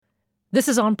This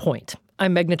is On Point.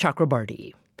 I'm Meghna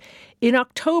Chakrabarti. In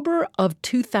October of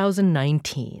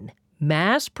 2019,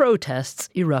 mass protests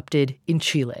erupted in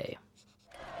Chile.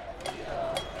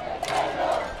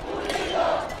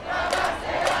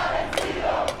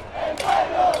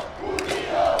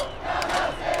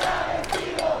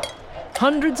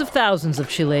 Hundreds of thousands of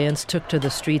Chileans took to the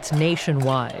streets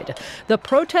nationwide. The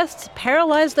protests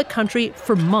paralyzed the country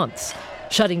for months,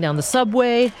 shutting down the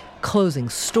subway, closing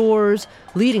stores,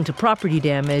 leading to property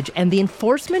damage, and the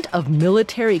enforcement of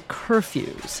military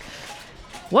curfews.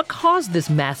 What caused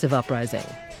this massive uprising?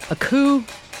 A coup?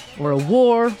 Or a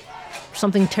war?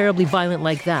 Something terribly violent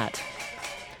like that?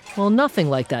 Well, nothing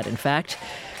like that, in fact.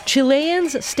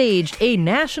 Chileans staged a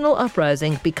national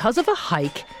uprising because of a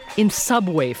hike in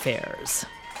subway fares.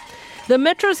 The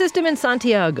metro system in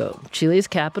Santiago, Chile's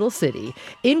capital city,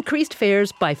 increased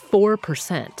fares by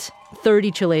 4%.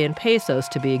 30 Chilean pesos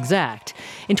to be exact.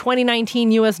 In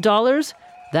 2019 US dollars,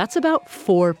 that's about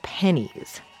 4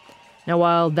 pennies. Now,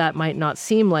 while that might not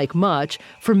seem like much,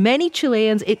 for many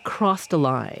Chileans, it crossed a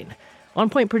line. On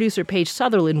Point producer Paige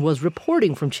Sutherland was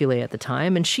reporting from Chile at the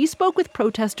time, and she spoke with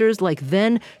protesters like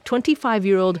then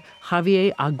 25-year-old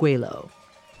Javier Aguelo.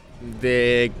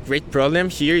 The great problem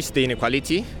here is the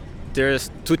inequality.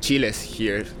 There's two Chiles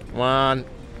here. One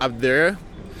up there.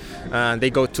 They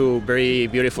go to very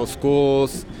beautiful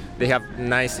schools, they have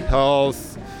nice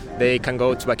health, they can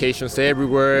go to vacations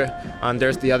everywhere. And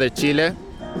there's the other Chile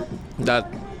that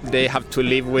they have to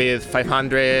live with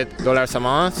 $500 a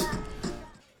month.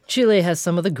 Chile has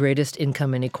some of the greatest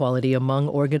income inequality among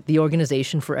the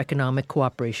Organization for Economic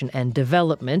Cooperation and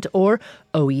Development, or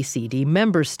OECD,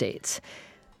 member states.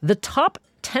 The top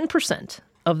 10%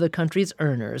 of the country's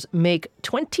earners make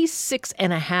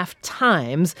 26.5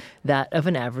 times that of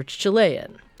an average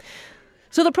Chilean.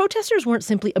 So the protesters weren't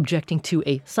simply objecting to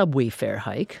a subway fare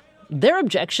hike. Their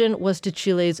objection was to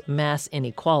Chile's mass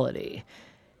inequality.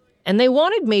 And they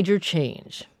wanted major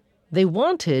change. They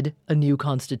wanted a new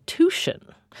constitution,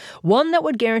 one that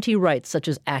would guarantee rights such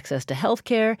as access to health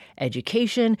care,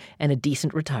 education, and a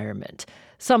decent retirement,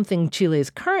 something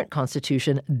Chile's current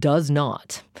constitution does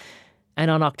not. And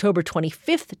on October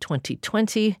 25th,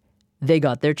 2020, they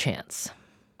got their chance.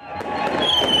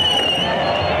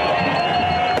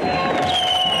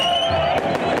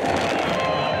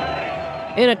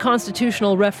 In a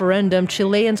constitutional referendum,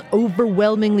 Chileans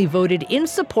overwhelmingly voted in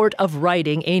support of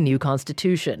writing a new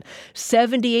constitution.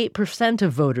 78%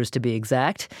 of voters, to be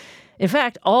exact. In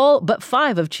fact, all but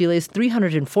 5 of Chile's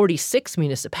 346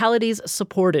 municipalities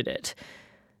supported it.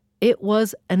 It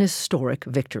was an historic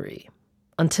victory.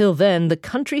 Until then, the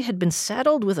country had been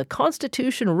saddled with a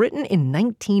constitution written in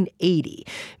 1980,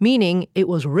 meaning it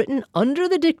was written under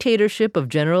the dictatorship of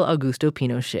General Augusto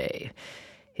Pinochet.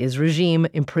 His regime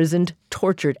imprisoned,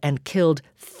 tortured, and killed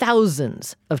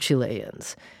thousands of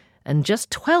Chileans. And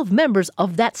just 12 members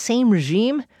of that same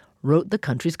regime wrote the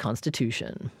country's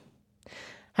constitution.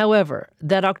 However,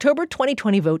 that October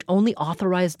 2020 vote only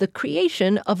authorized the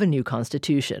creation of a new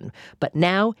constitution, but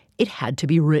now it had to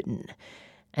be written.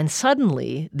 And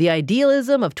suddenly, the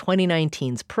idealism of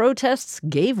 2019's protests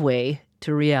gave way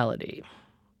to reality.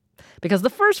 Because the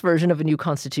first version of a new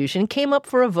constitution came up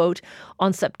for a vote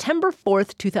on September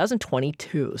 4th,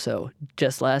 2022, so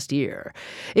just last year.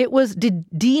 It was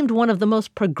deemed one of the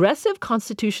most progressive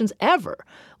constitutions ever,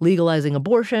 legalizing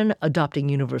abortion, adopting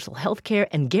universal health care,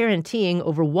 and guaranteeing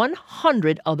over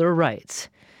 100 other rights.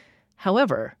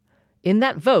 However, in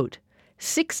that vote,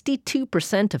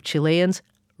 62% of Chileans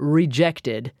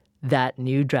rejected that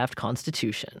new draft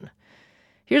constitution.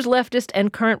 Here's leftist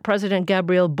and current President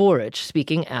Gabriel Boric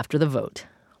speaking after the vote.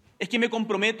 Es que me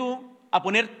comprometo a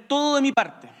poner todo de mi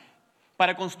parte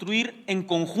para construir en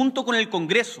conjunto con el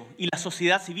Congreso y la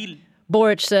sociedad civil.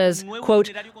 Boric says,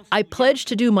 quote, I pledge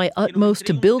to do my utmost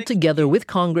to build together with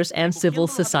Congress and civil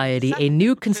society a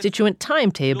new constituent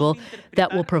timetable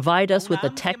that will provide us with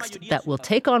a text that will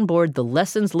take on board the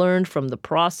lessons learned from the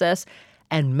process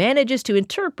and manages to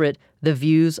interpret the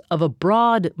views of a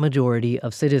broad majority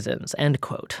of citizens, end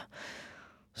quote.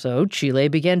 So Chile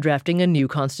began drafting a new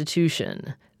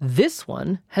constitution. This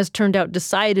one has turned out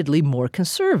decidedly more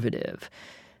conservative.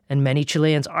 And many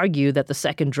Chileans argue that the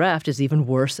second draft is even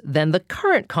worse than the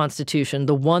current constitution,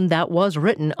 the one that was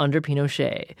written under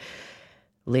Pinochet.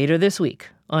 Later this week,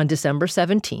 on December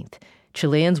 17th,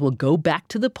 Chileans will go back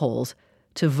to the polls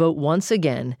to vote once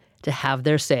again to have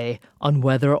their say on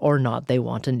whether or not they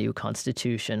want a new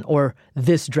constitution or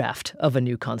this draft of a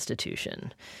new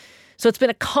constitution. So it's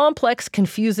been a complex,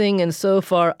 confusing, and so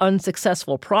far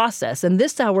unsuccessful process. And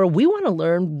this hour, we want to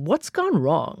learn what's gone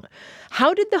wrong.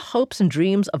 How did the hopes and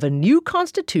dreams of a new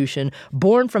constitution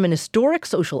born from an historic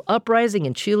social uprising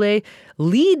in Chile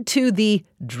lead to the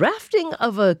drafting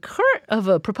of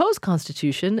a proposed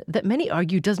constitution that many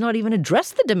argue does not even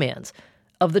address the demands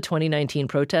of the 2019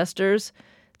 protesters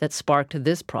that sparked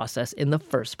this process in the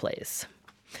first place?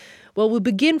 Well, we'll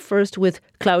begin first with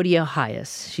Claudia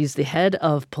Hayes. She's the head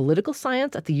of political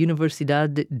science at the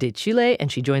Universidad de Chile,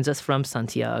 and she joins us from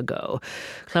Santiago.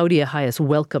 Claudia Hayes,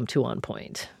 welcome to On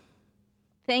Point.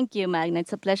 Thank you, Meghna.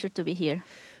 It's a pleasure to be here.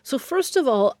 So first of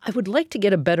all, I would like to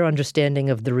get a better understanding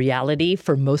of the reality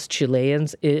for most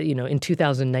Chileans, in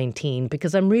 2019,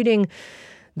 because I'm reading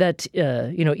that,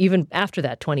 even after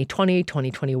that, 2020,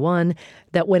 2021,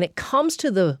 that when it comes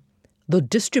to the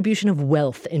distribution of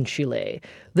wealth in Chile,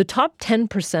 the top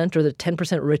 10% or the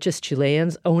 10% richest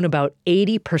Chileans own about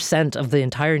 80% of the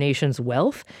entire nation's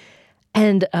wealth.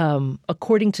 And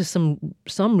according to some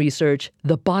research,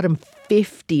 the bottom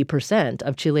 50%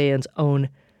 of Chileans own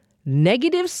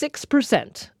negative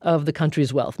 6% of the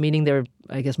country's wealth, meaning they're,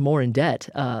 I guess, more in debt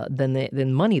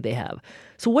than money they have.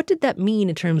 So what did that mean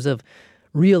in terms of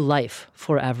real life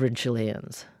for average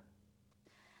Chileans?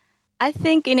 I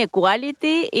think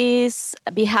inequality is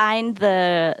behind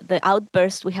the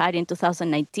outburst we had in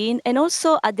 2019 and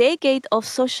also a decade of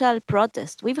social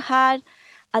protest. We've had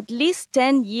at least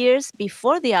 10 years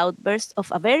before the outburst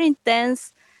of a very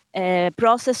intense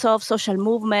process of social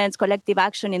movements, collective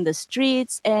action in the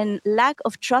streets, and lack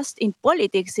of trust in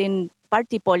politics, in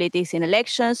party politics, in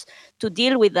elections to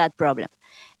deal with that problem.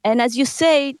 And as you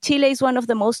say, Chile is one of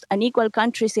the most unequal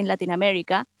countries in Latin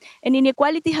America, and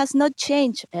inequality has not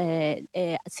changed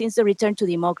since the return to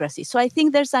democracy. So I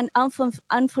think there's an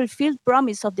unfulfilled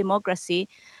promise of democracy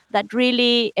that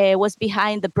really was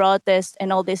behind the protest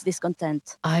and all this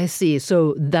discontent. I see.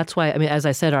 So that's why, as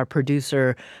I said, our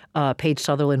producer, Paige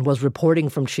Sutherland, was reporting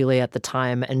from Chile at the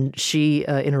time, and she,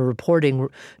 in her reporting,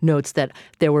 notes that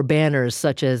there were banners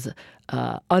such as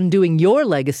undoing your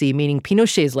legacy, meaning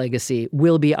Pinochet's legacy,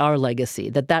 will be our legacy,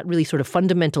 that really sort of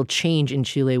fundamental change in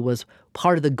Chile was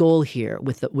part of the goal here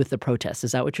with the protests.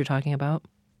 Is that what you're talking about?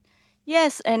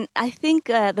 Yes, and I think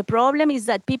the problem is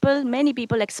that many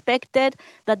people expected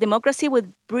that democracy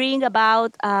would bring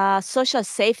about a social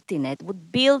safety net,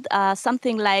 would build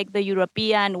something like the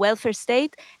European welfare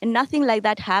state, and nothing like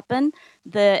that happened.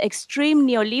 The extreme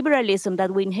neoliberalism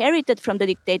that we inherited from the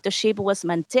dictatorship was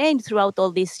maintained throughout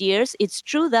all these years. It's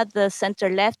true that the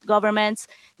center-left governments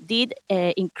did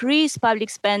increase public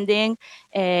spending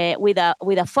with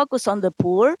a focus on the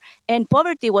poor, and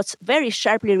poverty was very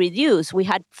sharply reduced. We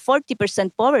had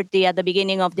 40% poverty at the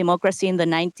beginning of democracy in the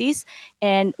 90s,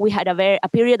 and we had a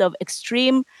period of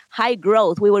extreme high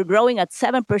growth. We were growing at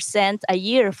 7% a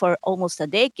year for almost a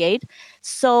decade.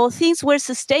 So things were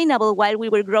sustainable while we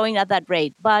were growing at that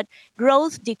rate, but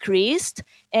growth decreased.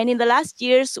 And in the last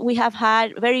years, we have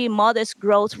had very modest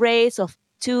growth rates of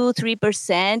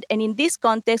 2-3%. And in this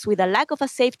context, with a lack of a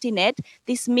safety net,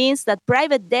 this means that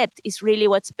private debt is really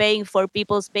what's paying for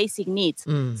people's basic needs.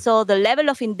 So the level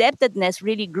of indebtedness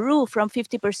really grew from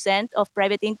 50% of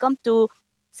private income to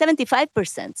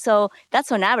 75%. So that's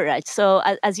on average. So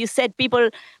as you said,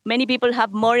 many people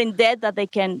have more in debt that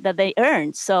they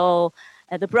earn. So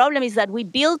the problem is that we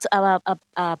built a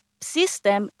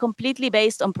system completely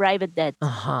based on private debt.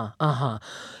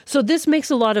 So this makes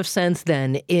a lot of sense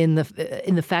then in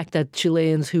the fact that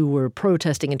Chileans who were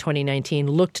protesting in 2019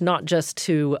 looked not just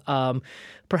to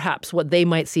perhaps what they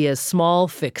might see as small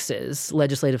fixes,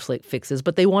 legislative fixes,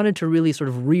 but they wanted to really sort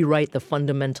of rewrite the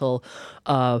fundamental,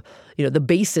 the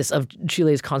basis of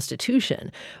Chile's constitution.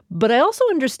 But I also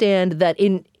understand that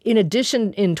in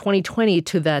addition, in 2020,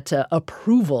 to that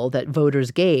approval that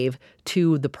voters gave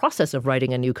to the process of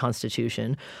writing a new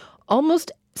constitution,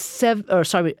 almost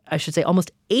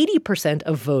 80%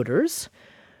 of voters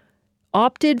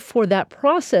opted for that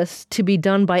process to be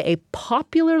done by a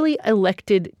popularly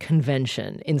elected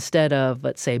convention instead of,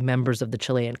 let's say, members of the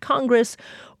Chilean Congress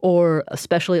or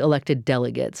especially elected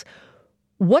delegates.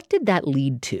 What did that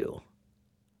lead to?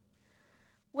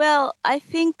 Well, I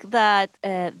think that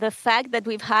the fact that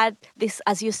we've had this,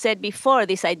 as you said before,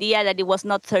 this idea that it was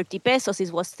not 30 pesos,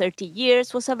 it was 30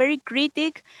 years, was a very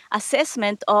critic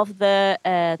assessment of the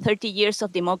 30 years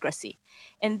of democracy.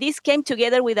 And this came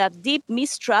together with a deep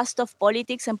mistrust of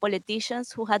politics and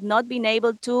politicians who had not been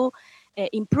able to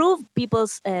improve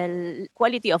people's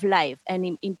quality of life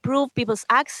and improve people's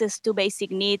access to basic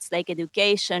needs like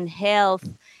education, health,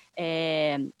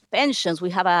 pensions. We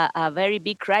have a very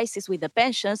big crisis with the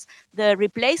pensions. The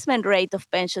replacement rate of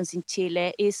pensions in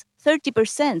Chile is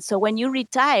 30%. So when you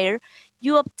retire,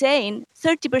 you obtain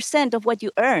 30% of what you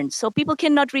earn. So people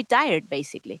cannot retire,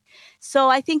 basically. So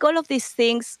I think all of these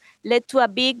things led to a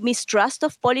big mistrust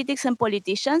of politics and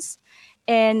politicians.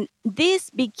 And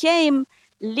this became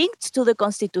linked to the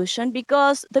Constitution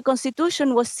because the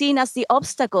Constitution was seen as the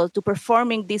obstacle to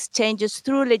performing these changes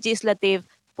through legislative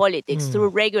politics, through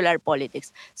regular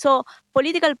politics. So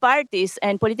political parties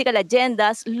and political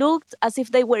agendas looked as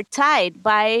if they were tied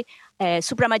by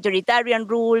supramajoritarian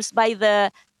rules, by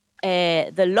the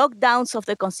lockdowns of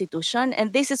the Constitution,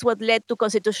 and this is what led to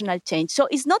constitutional change. So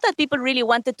it's not that people really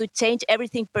wanted to change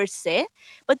everything per se,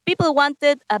 but people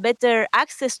wanted a better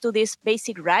access to these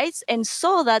basic rights and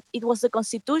saw that it was the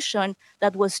Constitution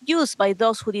that was used by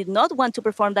those who did not want to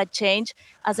perform that change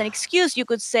as an excuse, you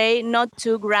could say, not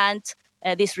to grant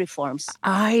these reforms.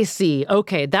 I see.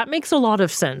 Okay, that makes a lot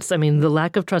of sense. I mean, the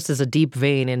lack of trust is a deep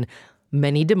vein in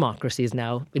many democracies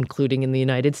now, including in the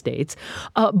United States.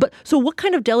 But so what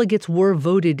kind of delegates were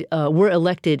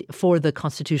elected for the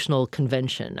Constitutional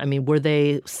Convention? I mean, were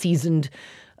they seasoned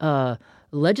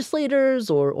legislators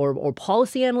or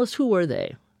policy analysts? Who were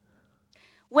they?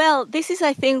 Well, this is,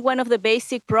 I think, one of the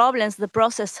basic problems the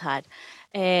process had.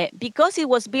 Because it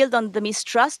was built on the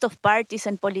mistrust of parties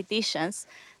and politicians,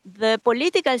 the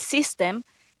political system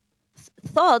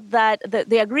thought that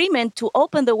the agreement to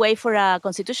open the way for a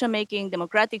constitution-making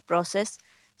democratic process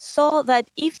saw that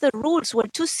if the rules were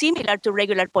too similar to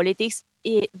regular politics,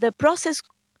 the process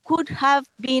could have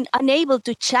been unable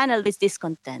to channel this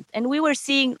discontent. And we were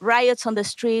seeing riots on the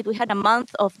street. We had a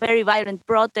month of very violent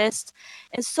protests.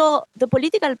 And so the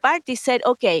political party said,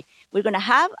 okay, we're going to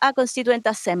have a constituent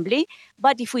assembly,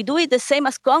 but if we do it the same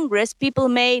as Congress, people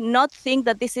may not think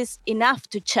that this is enough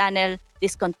to channel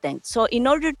discontent. So in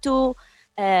order to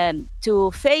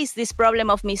face this problem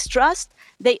of mistrust,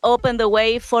 they opened the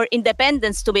way for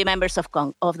independents to be members of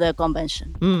the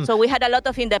convention. So we had a lot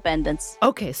of independents.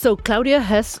 Okay, so Claudia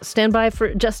Hess, stand by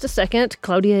for just a second.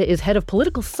 Claudia is head of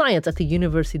political science at the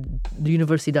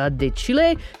Universidad de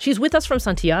Chile. She's with us from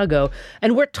Santiago,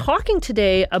 and we're talking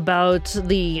today about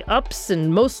the ups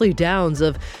and mostly downs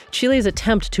of Chile's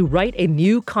attempt to write a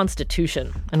new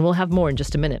constitution. And we'll have more in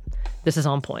just a minute. This is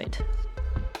On Point.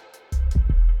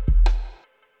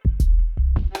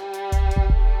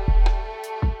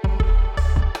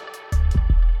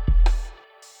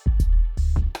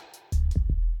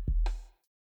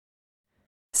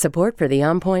 Support for the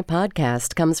On Point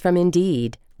podcast comes from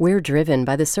Indeed. We're driven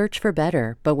by the search for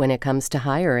better, but when it comes to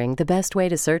hiring, the best way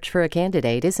to search for a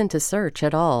candidate isn't to search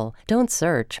at all. Don't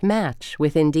search, match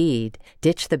with Indeed.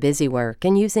 Ditch the busy work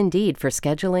and use Indeed for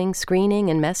scheduling,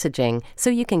 screening, and messaging so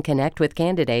you can connect with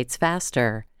candidates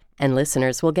faster. And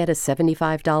listeners will get a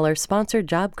 $75 sponsored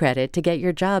job credit to get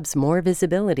your jobs more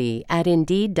visibility at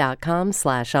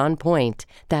Indeed.com/onpoint.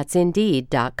 That's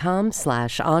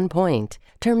Indeed.com/onpoint.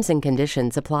 Terms and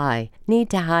conditions apply.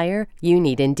 Need to hire? You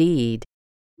need Indeed.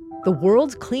 The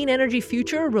world's clean energy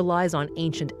future relies on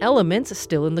ancient elements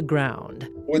still in the ground.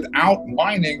 Without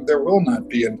mining, there will not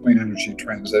be a clean energy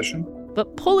transition.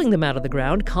 But pulling them out of the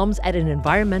ground comes at an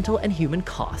environmental and human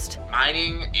cost.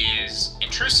 Mining is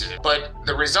intrusive, but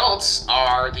the results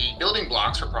are the building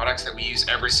blocks for products that we use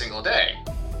every single day.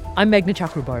 I'm Meghna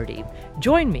Chakrabarti.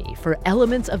 Join me for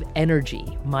Elements of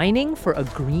Energy, Mining for a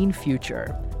Green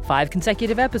Future. 5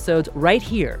 consecutive episodes right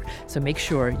here, so make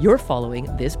sure you're following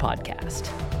this podcast.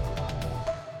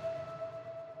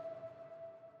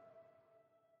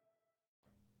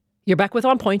 You're back with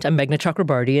On Point. I'm Meghna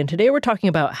Chakrabarti, and today we're talking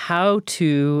about how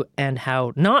to and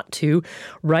how not to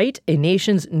write a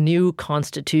nation's new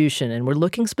constitution. And we're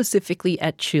looking specifically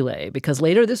at Chile, because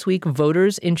later this week,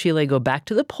 voters in Chile go back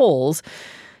to the polls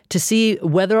to see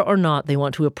whether or not they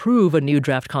want to approve a new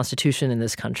draft constitution in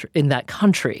that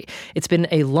country. It's been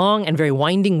a long and very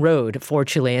winding road for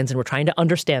Chileans, and we're trying to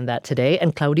understand that today.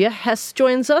 And Claudia Hess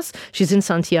joins us. She's in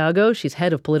Santiago. She's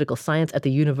head of political science at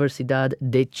the Universidad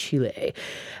de Chile.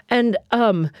 And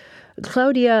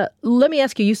Claudia, let me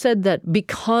ask you, you said that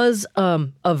because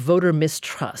of voter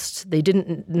mistrust, they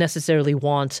didn't necessarily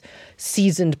want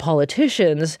seasoned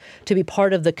politicians to be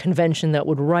part of the convention that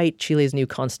would write Chile's new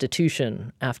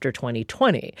constitution after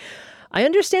 2020. I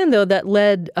understand, though, that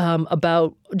led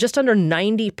about just under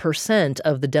 90%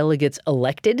 of the delegates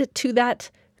elected to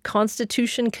that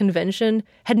constitution convention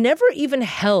had never even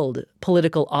held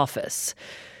political office,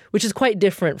 which is quite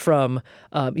different from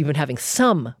even having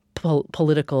some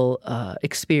political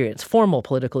experience, formal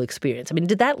political experience. I mean,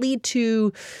 did that lead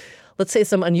to, let's say,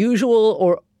 some unusual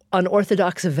or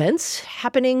unorthodox events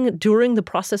happening during the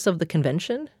process of the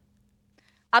convention?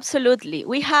 Absolutely.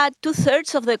 We had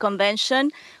 2/3 of the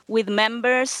convention with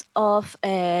members of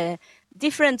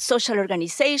different social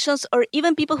organizations, or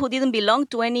even people who didn't belong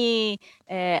to any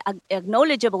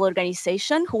acknowledgeable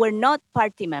organization, who were not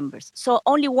party members. So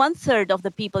only 1/3 of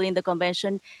the people in the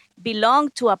convention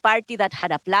belonged to a party that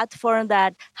had a platform,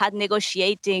 that had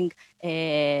negotiating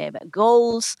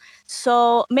goals.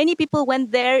 So many people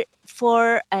went there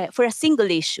for a single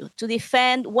issue, to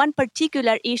defend one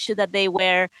particular issue that they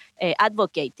were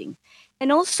advocating.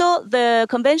 And also, the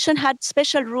convention had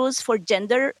special rules for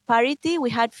gender parity. We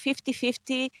had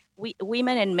 50-50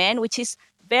 women and men, which is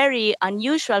very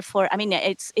unusual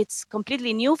it's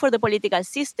completely new for the political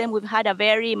system. We've had a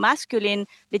very masculine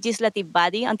legislative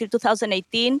body. Until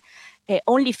 2018,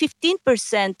 only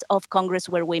 15% of Congress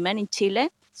were women in Chile.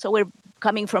 So we're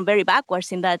coming from very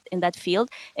backwards in that field.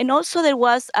 And also there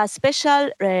was a special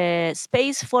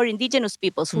space for indigenous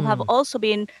peoples who have also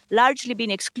largely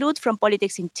been excluded from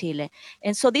politics in Chile.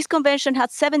 And so this convention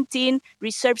had 17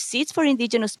 reserved seats for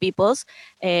indigenous peoples,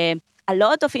 a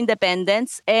lot of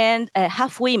independents, and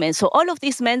half women. So all of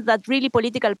this meant that really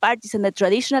political parties and the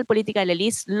traditional political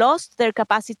elites lost their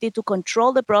capacity to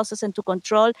control the process and to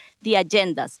control the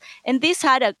agendas. And this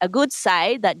had a good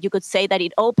side, that you could say that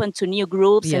it opened to new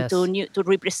groups and to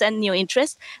represent new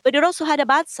interests. But it also had a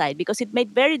bad side, because it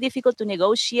made very difficult to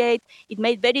negotiate. It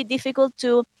made very difficult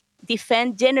to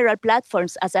defend general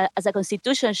platforms as a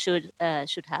constitution should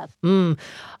have.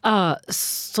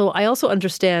 So I also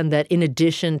understand that in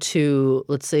addition to,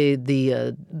 let's say,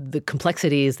 the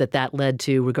complexities that led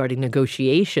to regarding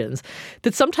negotiations,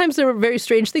 that sometimes there were very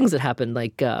strange things that happened.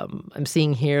 Like I'm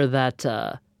seeing here that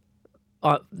a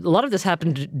lot of this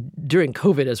happened during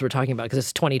COVID, as we're talking about, because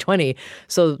it's 2020.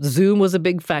 So Zoom was a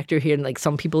big factor here, and like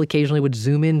some people occasionally would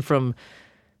Zoom in from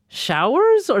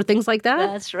showers or things like that?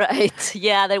 That's right.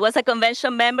 Yeah, there was a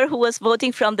convention member who was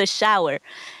voting from the shower.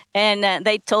 And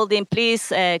they told him,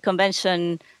 please,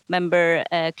 convention member,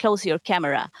 close your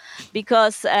camera.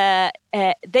 Because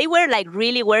they were like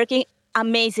really working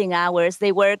amazing hours.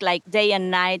 They worked like day and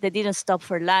night. They didn't stop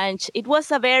for lunch. It was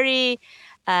a very,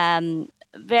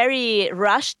 very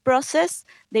rushed process.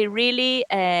 They really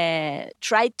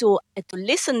tried to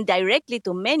listen directly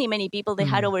to many, many people. They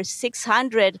had over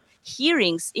 600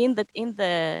 hearings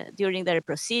during their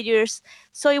procedures.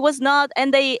 So it was not,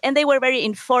 and they were very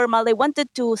informal. They wanted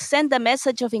to send a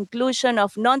message of inclusion,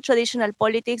 of non-traditional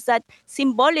politics that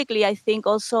symbolically, I think,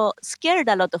 also scared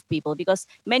a lot of people, because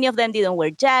many of them didn't wear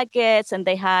jackets, and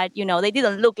they had, they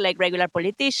didn't look like regular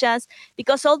politicians,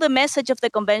 because all the message of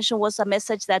the convention was a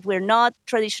message that we're not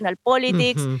traditional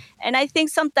politics. And I think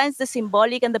sometimes the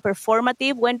symbolic and the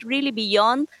performative went really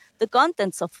beyond the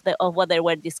contents of what they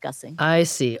were discussing. I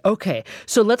see. Okay.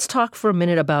 So let's talk for a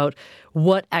minute about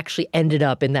what actually ended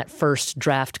up in that first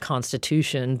draft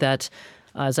constitution that,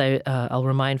 as I'll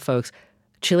remind folks,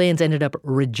 Chileans ended up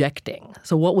rejecting.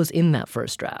 So what was in that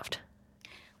first draft?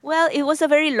 Well, it was a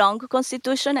very long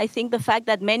constitution. I think the fact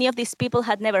that many of these people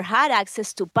had never had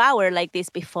access to power like this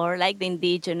before, like the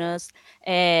indigenous,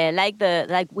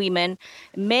 like women,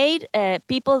 made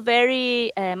people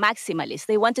very maximalist.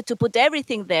 They wanted to put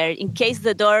everything there in case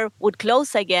the door would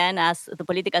close again, as the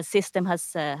political system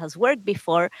has worked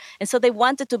before. And so they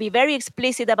wanted to be very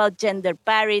explicit about gender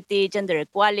parity, gender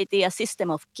equality, a system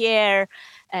of care,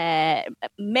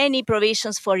 many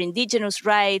provisions for indigenous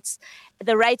rights,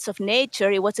 the rights of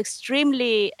nature. It was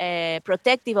extremely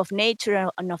protective of nature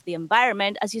and of the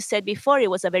environment. As you said before, it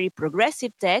was a very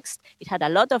progressive text. It had a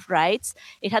lot of rights.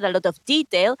 It had a lot of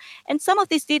detail. And some of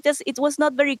these details, it was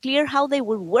not very clear how they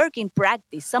would work in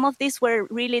practice. Some of these were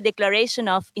really declaration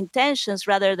of intentions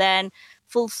rather than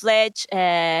full-fledged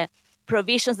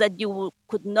provisions that you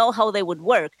could know how they would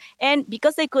work. And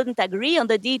because they couldn't agree on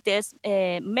the details,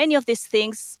 many of these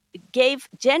things gave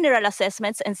general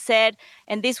assessments and said,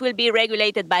 and this will be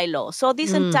regulated by law. So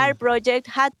this entire project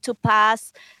had to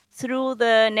pass through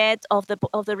the net of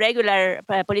the regular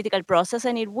political process,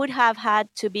 and it would have had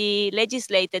to be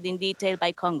legislated in detail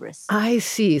by Congress. I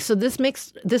see. So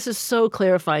this is so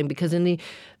clarifying, because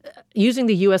using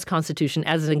the U.S. Constitution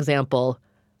as an example,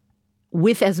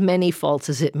 with as many faults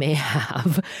as it may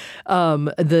have,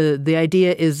 the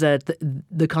idea is that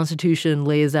the Constitution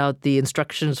lays out the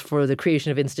instructions for the creation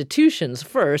of institutions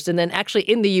first, and then actually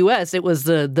in the U.S. it was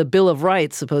the Bill of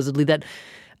Rights, supposedly, that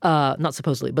not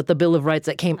supposedly, but the Bill of Rights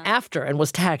that came after and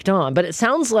was tacked on. But it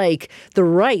sounds like the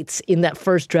rights in that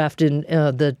first draft in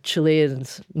the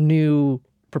Chileans' new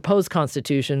proposed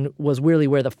constitution was really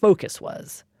where the focus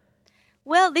was.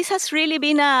 Well, this has really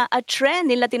been a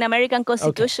trend in Latin American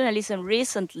constitutionalism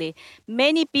recently.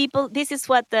 Many people, this is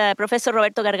what Professor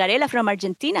Roberto Gargarella from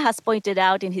Argentina has pointed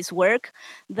out in his work,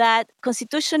 that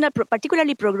constitutional,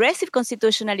 particularly progressive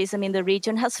constitutionalism in the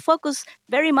region, has focused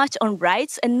very much on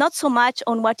rights and not so much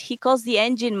on what he calls the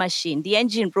engine machine, the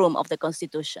engine room of the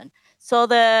Constitution. So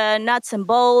the nuts and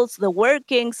bolts, the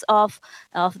workings of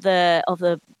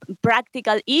the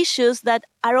practical issues that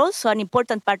are also an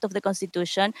important part of the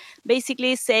Constitution,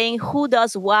 basically saying who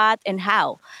does what and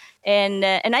how. And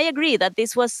I agree that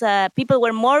this was people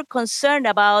were more concerned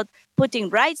about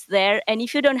putting rights there, and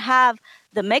if you don't have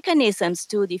the mechanisms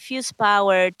to diffuse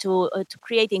power, to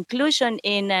create inclusion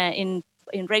in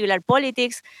regular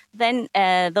politics, then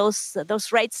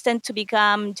those rights tend to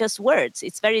become just words.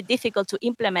 It's very difficult to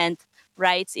implement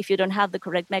rights if you don't have the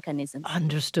correct mechanisms.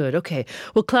 Understood. Okay.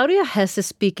 Well, Claudia Hess is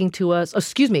speaking to us.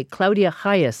 Claudia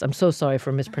Hayes. I'm so sorry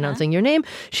for mispronouncing your name.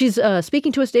 She's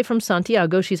speaking to us today from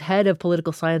Santiago. She's head of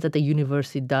political science at the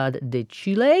Universidad de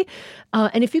Chile.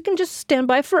 And if you can just stand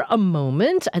by for a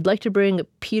moment, I'd like to bring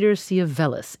Peter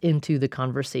Ciavelis into the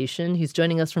conversation. He's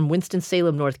joining us from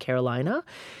Winston-Salem, North Carolina.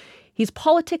 He's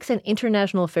politics and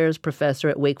international affairs professor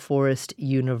at Wake Forest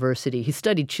University. He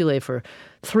studied Chile for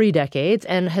 3 decades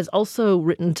and has also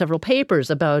written several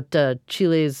papers about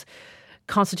Chile's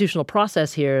constitutional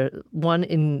process here,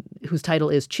 one whose title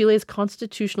is Chile's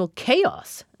Constitutional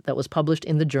Chaos, that was published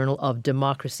in the Journal of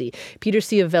Democracy. Peter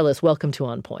Ciavelis, welcome to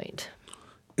On Point.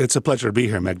 It's a pleasure to be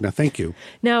here, Meghna. Thank you.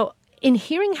 Now, in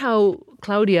hearing how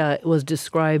Claudia was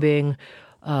describing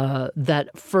that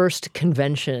first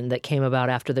convention that came about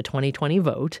after the 2020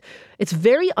 vote, it's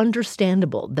very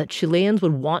understandable that Chileans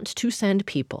would want to send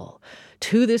people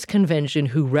to this convention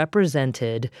who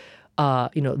represented,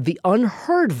 the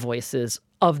unheard voices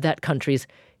of that country's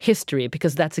history,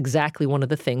 because that's exactly one of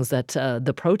the things that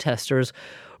the protesters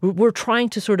were trying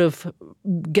to sort of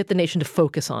get the nation to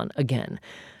focus on again.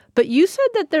 But you said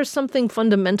that there's something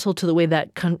fundamental to the way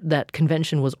that that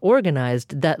convention was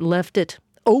organized that left it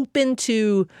open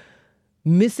to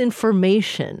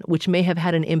misinformation, which may have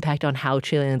had an impact on how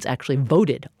Chileans actually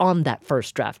voted on that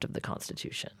first draft of the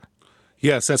Constitution.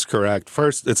 Yes, that's correct.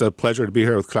 First, it's a pleasure to be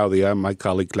here with Claudia, my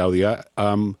colleague Claudia.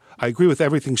 I agree with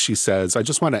everything she says. I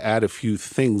just want to add a few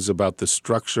things about the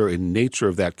structure and nature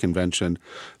of that convention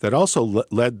that also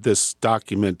led this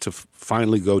document to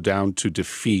finally go down to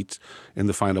defeat in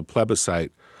the final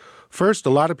plebiscite. First, a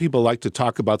lot of people like to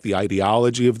talk about the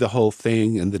ideology of the whole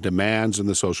thing and the demands and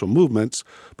the social movements,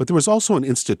 but there was also an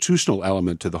institutional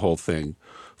element to the whole thing.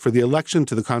 For the election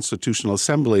to the Constitutional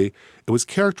Assembly, it was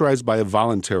characterized by a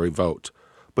voluntary vote,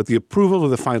 but the approval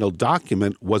of the final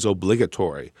document was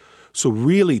obligatory. So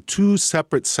really, 2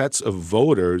 separate sets of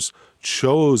voters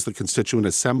chose the Constituent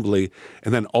Assembly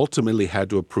and then ultimately had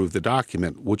to approve the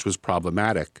document, which was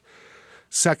problematic.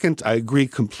 Second, I agree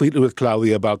completely with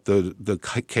Claudia about the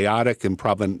chaotic and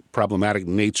problematic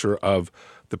nature of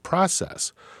the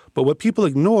process. But what people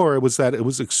ignore was that it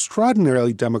was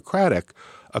extraordinarily democratic.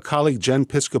 A colleague, Jen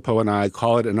Piscopo, and I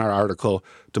call it in our article,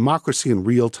 democracy in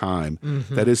real time.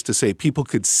 Mm-hmm. That is to say, people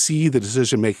could see the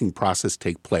decision-making process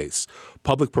take place.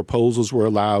 Public proposals were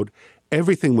allowed.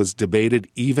 Everything was debated,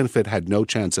 even if it had no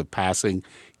chance of passing,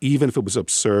 even if it was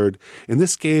absurd. And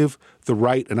this gave the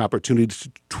right an opportunity to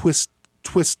twist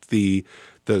the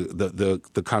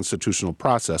constitutional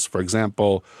process. For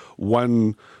example,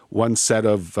 one set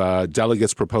of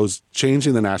delegates proposed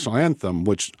changing the national anthem,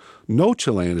 which no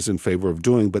Chilean is in favor of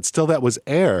doing, but still that was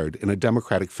aired in a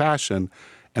democratic fashion,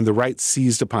 and the right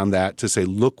seized upon that to say,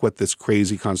 look what this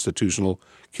crazy constitutional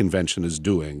convention is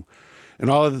doing. And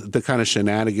all of the kind of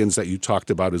shenanigans that you talked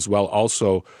about as well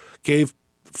also gave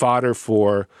fodder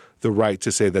for the right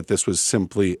to say that this was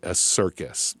simply a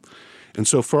circus. And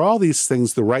so for all these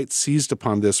things, the right seized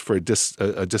upon this for a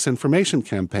disinformation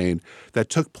campaign that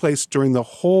took place during the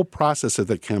whole process of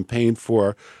the campaign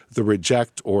for the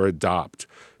reject or adopt.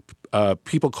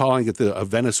 People calling it a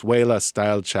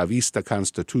Venezuela-style Chavista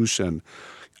constitution,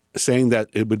 saying that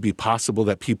it would be possible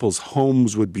that people's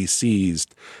homes would be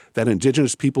seized, that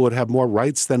indigenous people would have more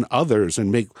rights than others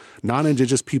and make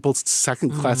non-indigenous people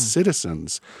second-class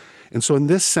citizens. And so in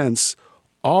this sense,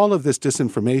 all of this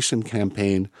disinformation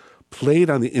campaign played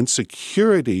on the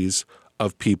insecurities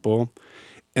of people,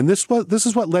 and this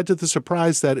is what led to the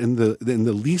surprise that in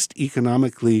the least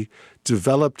economically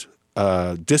developed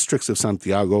districts of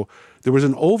Santiago, there was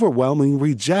an overwhelming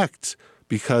reject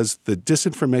because the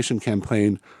disinformation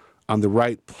campaign on the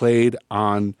right played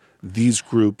on these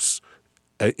groups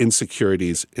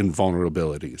insecurities and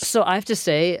vulnerabilities. So I have to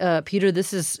say, Peter,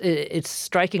 it's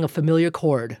striking a familiar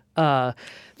chord.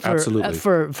 Absolutely.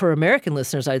 For American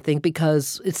listeners, I think,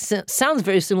 because it sounds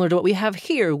very similar to what we have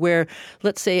here, where,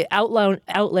 let's say,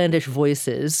 outlandish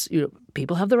voices,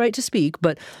 people have the right to speak,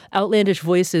 but outlandish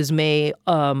voices may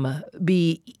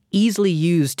be easily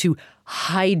used to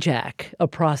hijack a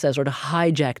process or to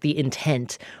hijack the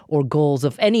intent or goals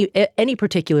of any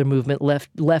particular movement,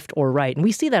 left or right. And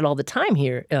we see that all the time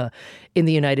here in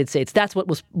the United States. That's what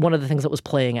was one of the things that was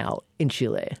playing out in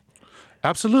Chile.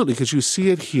 Absolutely, because you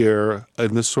see it here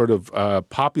in this sort of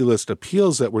populist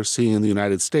appeals that we're seeing in the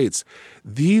United States.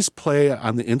 These play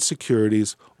on the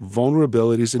insecurities,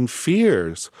 vulnerabilities, and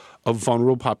fears of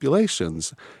vulnerable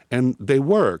populations. And they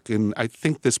work. And I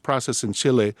think this process in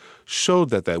Chile showed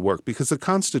that worked, because the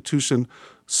Constitution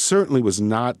certainly was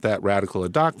not that radical a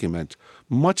document.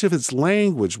 Much of its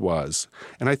language was.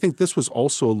 And I think this was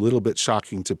also a little bit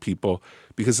shocking to people,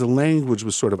 because the language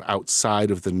was sort of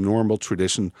outside of the normal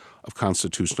tradition of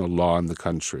constitutional law in the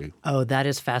country. Oh, that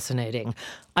is fascinating.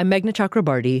 I'm Meghna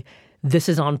Chakrabarti. This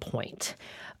is On Point.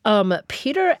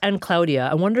 Peter and Claudia,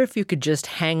 I wonder if you could just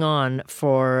hang on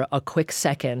for a quick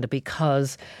second,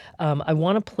 because I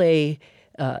want to play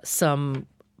some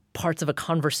parts of a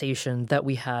conversation that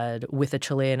we had with a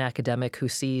Chilean academic who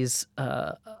sees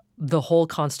the whole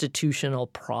constitutional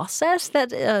process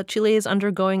that Chile is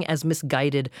undergoing as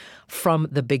misguided from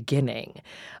the beginning.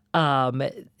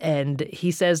 And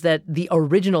he says that the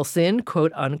original sin,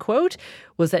 quote unquote,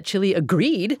 was that Chile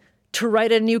agreed to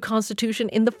write a new constitution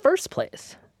in the first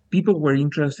place. People were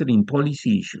interested in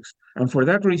policy issues. And for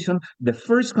that reason, the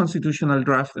first constitutional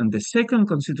draft and the second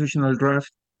constitutional draft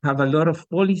have a lot of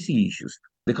policy issues.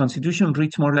 The Constitution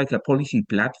reads more like a policy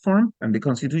platform, and the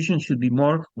Constitution should be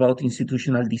more about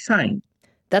institutional design.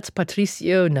 That's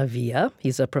Patricio Navia.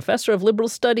 He's a professor of liberal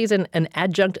studies and an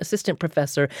adjunct assistant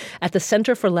professor at the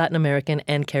Center for Latin American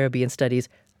and Caribbean Studies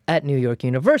at New York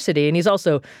University. And he's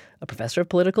also a professor of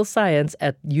political science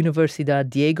at Universidad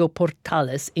Diego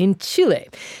Portales in Chile.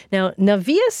 Now,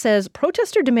 Navia says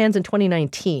protester demands in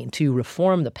 2019 to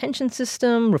reform the pension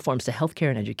system, reforms to healthcare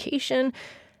and education,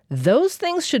 those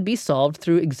things should be solved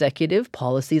through executive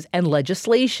policies and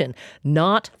legislation,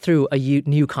 not through a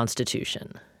new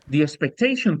constitution. The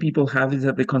expectation people have is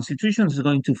that the Constitution is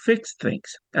going to fix things.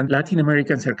 And Latin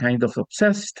Americans are kind of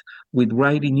obsessed with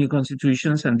writing new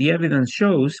constitutions. And the evidence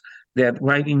shows that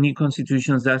writing new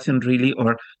constitutions doesn't really,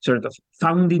 or sort of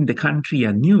founding the country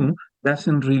anew,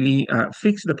 doesn't really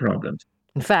fix the problems.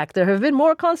 In fact, there have been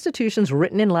more constitutions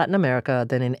written in Latin America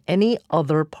than in any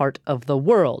other part of the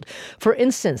world. For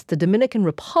instance, the Dominican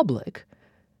Republic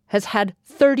has had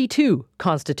 32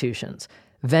 constitutions.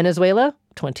 Venezuela,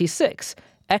 26.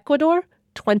 Ecuador,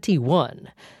 21.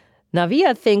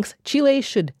 Navia thinks Chile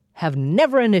should have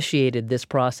never initiated this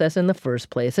process in the first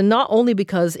place, and not only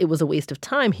because it was a waste of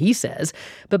time, he says,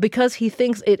 but because he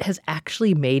thinks it has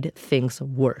actually made things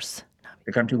worse.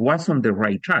 The country was on the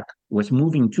right track, was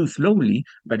moving too slowly,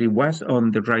 but it was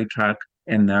on the right track.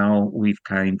 And now we've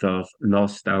kind of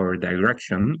lost our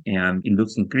direction. And it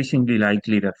looks increasingly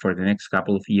likely that for the next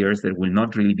couple of years, there will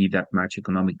not really be that much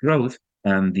economic growth.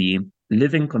 And the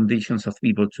living conditions of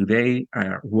people today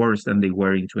are worse than they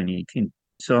were in 2018.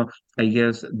 So I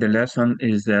guess the lesson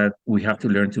is that we have to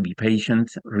learn to be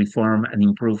patient. Reform and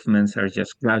improvements are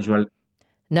just gradual.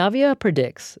 Navia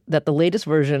predicts that the latest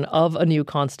version of a new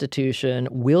constitution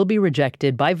will be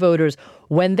rejected by voters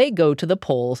when they go to the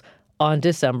polls on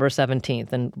December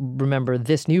 17th. And remember,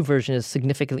 this new version is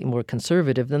significantly more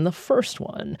conservative than the first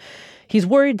one. He's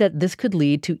worried that this could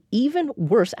lead to even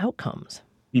worse outcomes.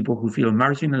 People who feel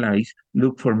marginalized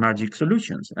look for magic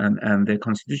solutions. And the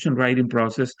constitution writing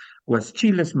process was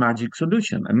Chile's magic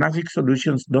solution. And magic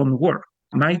solutions don't work.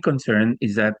 My concern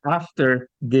is that after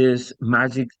this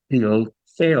magic pill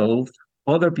failed,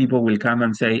 other people will come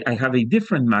and say, I have a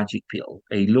different magic pill,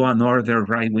 a law and order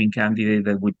right-wing candidate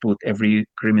that would put every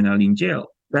criminal in jail.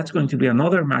 That's going to be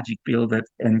another magic pill that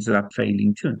ends up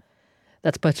failing too.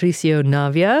 That's Patricio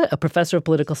Navia, a professor of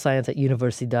political science at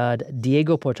Universidad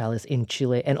Diego Portales in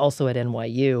Chile and also at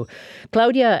NYU.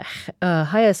 Claudia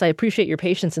Hayes, I appreciate your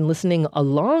patience in listening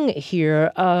along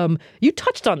here. You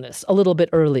touched on this a little bit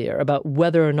earlier about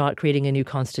whether or not creating a new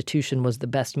constitution was the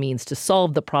best means to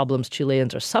solve the problems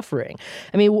Chileans are suffering.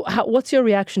 I mean, what's your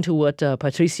reaction to what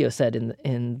Patricio said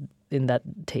in that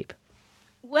tape?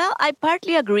 Well, I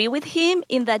partly agree with him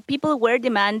in that people were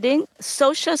demanding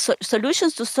social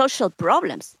solutions to social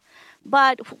problems.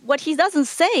 But what he doesn't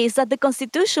say is that the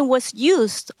Constitution was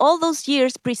used all those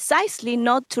years precisely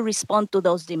not to respond to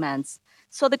those demands.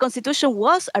 So the Constitution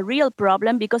was a real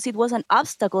problem because it was an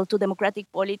obstacle to democratic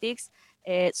politics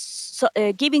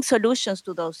giving solutions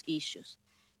to those issues.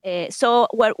 So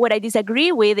what I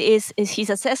disagree with is his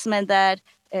assessment that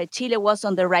Chile was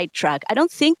on the right track. I don't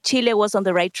think Chile was on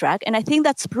the right track, and I think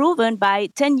that's proven by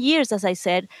 10 years, as I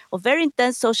said, of very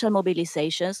intense social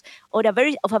mobilizations, or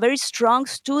of a very strong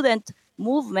student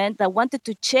movement that wanted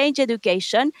to change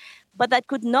education, but that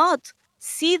could not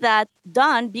see that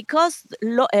done because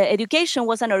education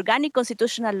was an organic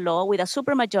constitutional law with a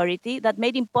supermajority that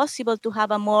made it impossible to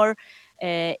have a more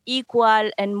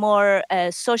equal and more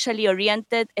socially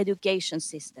oriented education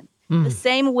system. The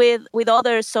same with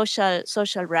other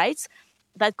social rights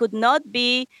that could not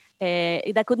be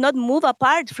that could not move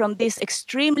apart from this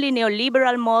extremely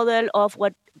neoliberal model of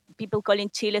what people call in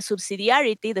Chile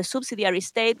subsidiarity, the subsidiary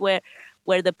state,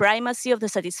 where the primacy of the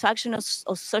satisfaction of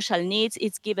social needs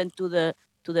is given to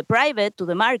the private, to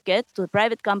the market, to the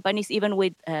private companies, even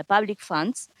with public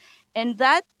funds. And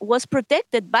that was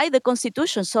protected by the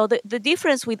Constitution. So the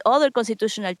difference with other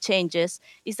constitutional changes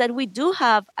is that we do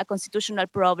have a constitutional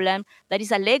problem that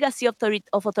is a legacy of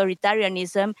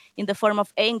authoritarianism in the form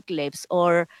of enclaves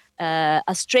or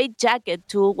a straitjacket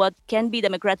to what can be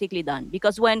democratically done.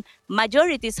 Because when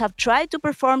majorities have tried to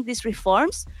perform these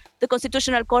reforms, the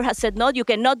Constitutional Court has said, no, you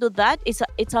cannot do that.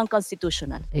 It's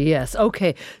unconstitutional. Yes.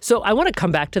 Okay. So I want to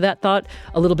come back to that thought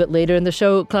a little bit later in the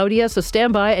show, Claudia. So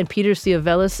stand by, and Peter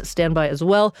Ciavelis, stand by as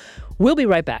well. We'll be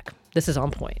right back. This is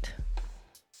On Point.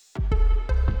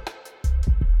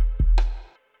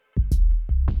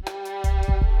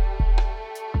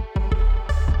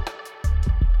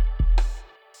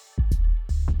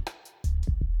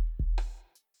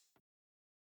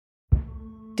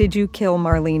 Did you kill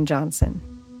Marlene Johnson?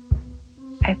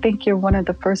 I think you're one of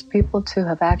the first people to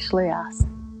have actually asked.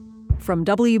 From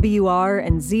WBUR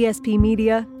and ZSP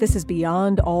Media, this is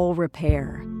Beyond All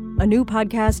Repair, a new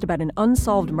podcast about an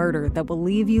unsolved murder that will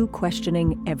leave you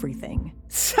questioning everything.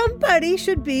 Somebody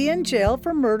should be in jail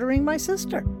for murdering my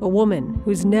sister. A woman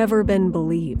who's never been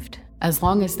believed. As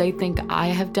long as they think I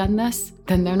have done this,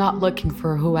 then they're not looking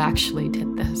for who actually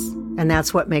did this. And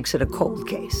that's what makes it a cold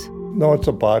case. No, it's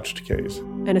a botched case.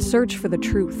 And a search for the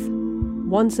truth,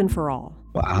 once and for all.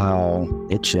 Wow,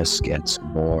 it just gets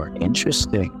more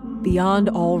interesting. Beyond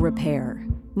All Repair.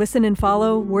 Listen and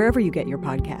follow wherever you get your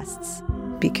podcasts.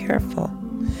 Be careful.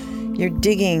 You're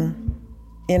digging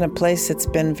in a place that's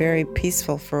been very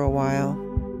peaceful for a while.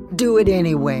 Do it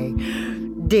anyway.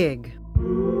 Dig.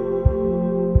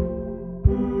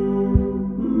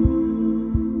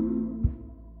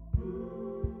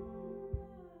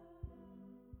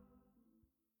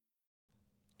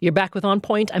 You're back with On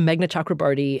Point. I'm Meghna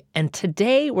Chakrabarti, and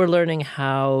today we're learning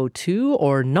how to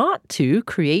or not to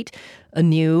create a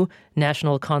new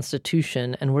national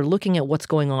constitution, and we're looking at what's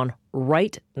going on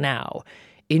right now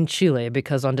in Chile,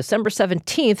 because on December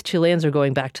 17th, Chileans are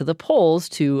going back to the polls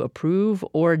to approve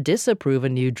or disapprove a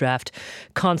new draft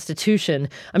constitution.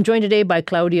 I'm joined today by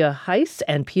Claudia Heiss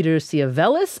and Peter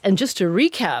Ciavelis. And just to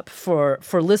recap for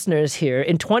listeners here,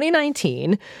 in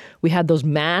 2019, we had those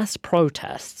mass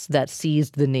protests that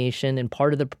seized the nation, and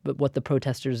part of what the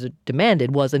protesters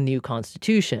demanded was a new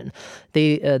constitution.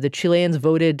 The Chileans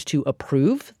voted to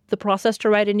approve the process to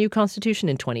write a new constitution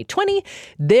in 2020.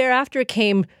 Thereafter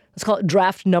came, let's call it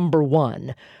draft number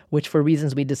one, which for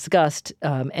reasons we discussed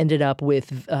ended up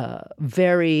with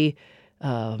very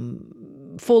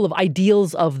full of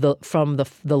ideals from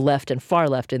the left and far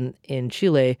left in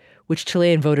Chile, which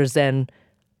Chilean voters then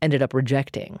ended up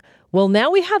rejecting. Well,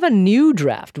 now we have a new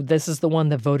draft. This is the one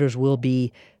that voters will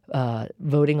be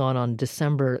voting on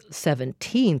December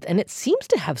 17th, and it seems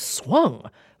to have swung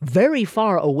very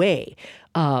far away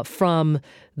from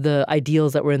the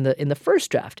ideals that were in the first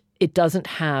draft. It doesn't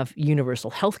have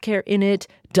universal health care in it,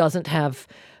 doesn't have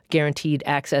guaranteed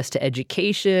access to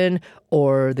education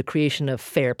or the creation of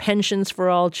fair pensions for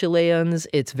all Chileans.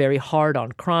 It's very hard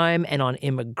on crime and on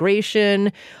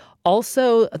immigration.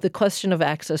 Also, the question of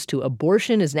access to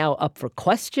abortion is now up for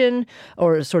question,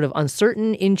 or sort of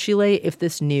uncertain in Chile if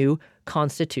this new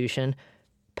constitution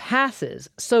passes.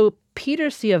 So, Peter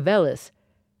Ciavelis,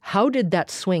 how did that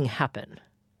swing happen?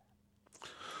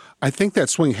 I think that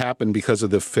swing happened because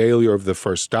of the failure of the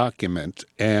first document.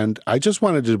 And I just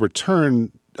wanted to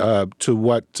return to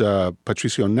what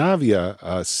Patricio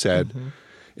Navia said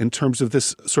in terms of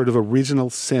this sort of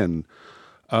original sin.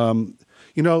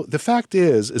 The fact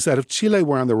is that if Chile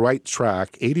were on the right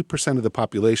track, 80% of the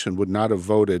population would not have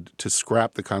voted to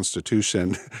scrap the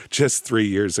Constitution just 3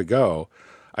 years ago.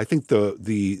 I think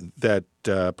that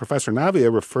Professor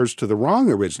Navia refers to the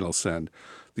wrong original sin.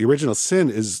 The original sin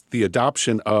is the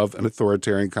adoption of an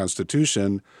authoritarian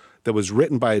constitution that was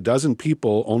written by a dozen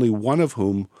people, only one of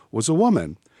whom was a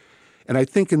woman. And I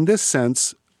think in this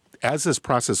sense, as this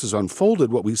process has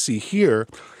unfolded, what we see here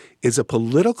is a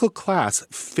political class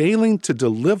failing to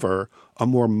deliver a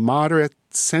more moderate,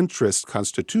 centrist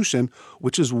constitution,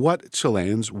 which is what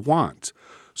Chileans want.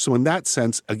 So in that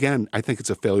sense, again, I think it's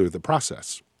a failure of the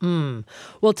process.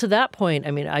 Well, to that point,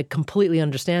 I mean, I completely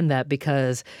understand that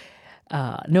because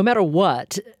no matter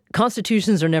what,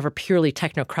 constitutions are never purely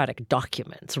technocratic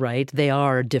documents, right? They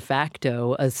are de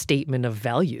facto a statement of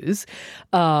values,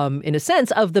 in a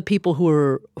sense, of the people who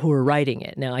are writing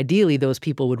it. Now, ideally, those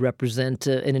people would represent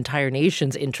an entire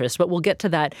nation's interest, but we'll get to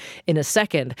that in a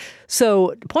second.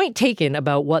 So, point taken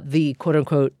about what the quote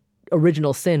unquote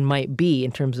original sin might be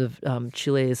in terms of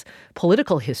Chile's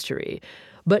political history.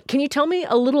 But can you tell me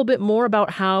a little bit more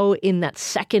about how in that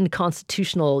second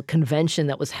constitutional convention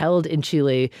that was held in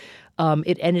Chile,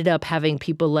 it ended up having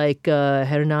people like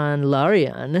Hernan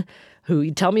Larian, who,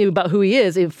 tell me about who he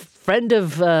is, a friend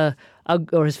of,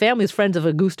 or his family is friends of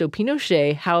Augusto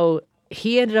Pinochet, how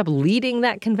he ended up leading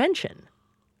that convention.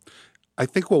 I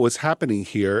think what was happening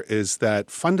here is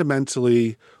that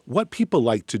fundamentally what people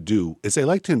like to do is they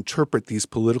like to interpret these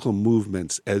political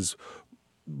movements as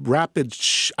rapid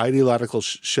ideological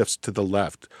shifts to the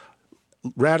left,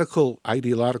 radical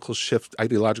ideological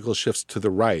shifts to the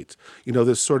right,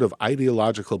 this sort of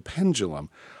ideological pendulum.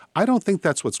 I don't think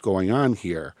that's what's going on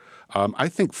here. I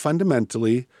think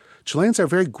fundamentally Chileans are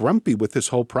very grumpy with this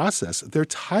whole process. They're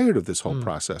tired of this whole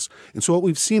process. And so what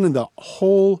we've seen in the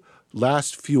whole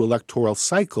last few electoral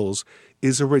cycles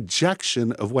is a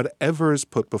rejection of whatever is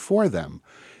put before them.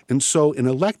 And so in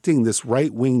electing this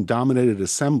right-wing dominated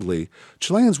assembly,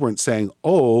 Chileans weren't saying,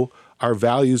 our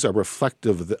values are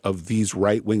reflective of these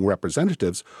right-wing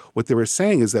representatives. What they were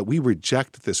saying is that we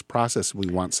reject this process and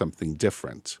we want something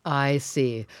different. I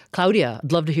see. Claudia,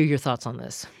 I'd love to hear your thoughts on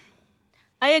this.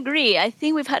 I agree. I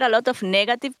think we've had a lot of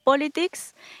negative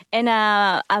politics and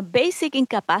a basic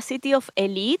incapacity of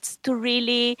elites to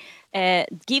really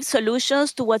give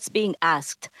solutions to what's being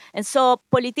asked. And so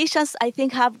politicians, I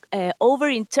think, have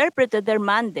overinterpreted their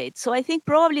mandate. So I think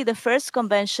probably the first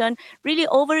convention really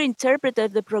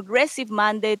overinterpreted the progressive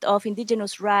mandate of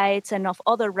indigenous rights and of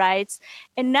other rights.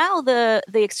 And now the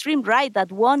extreme right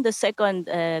that won the second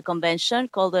convention,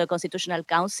 called the Constitutional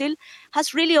Council,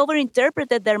 has really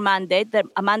overinterpreted their mandate,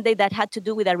 a mandate that had to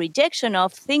do with a rejection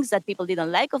of things that people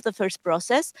didn't like of the first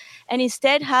process, and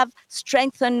instead have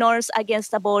strengthened norms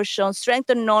against abortion,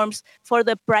 strengthened norms for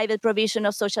the private provision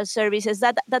of social services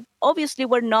that obviously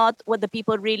were not what the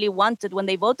people really wanted when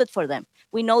they voted for them.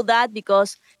 We know that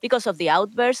because of the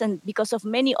outbursts and because of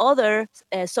many other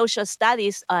social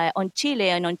studies on Chile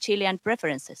and on Chilean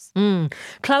preferences.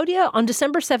 Claudia, on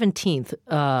December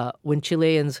 17th, when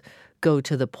Chileans go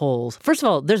to the polls, first of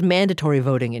all, there's mandatory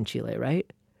voting in Chile,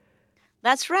 right?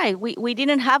 That's right. We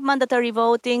didn't have mandatory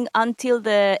voting until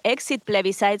the exit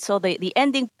plebiscite, so the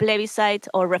ending plebiscite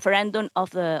or referendum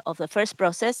of the first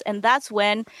process, and that's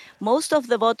when most of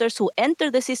the voters who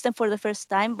entered the system for the first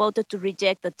time voted to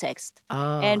reject the text.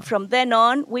 And from then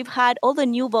on, we've had all the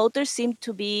new voters seem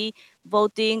to be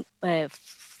voting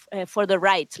for the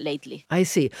right lately. I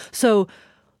see. So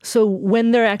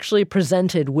when they're actually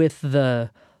presented with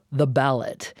the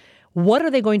ballot, what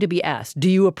are they going to be asked? Do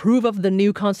you approve of the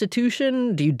new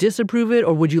constitution? Do you disapprove it?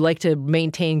 Or would you like to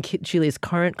maintain Chile's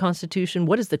current constitution?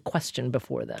 What is the question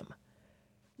before them?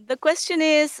 The question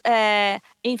is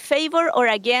in favor or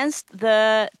against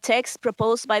the text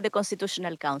proposed by the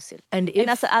Constitutional Council. And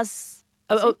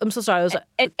I'm so sorry.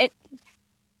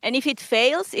 And if it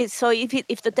fails,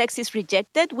 if the text is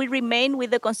rejected, we remain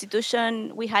with the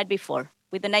constitution we had before,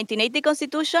 with the 1980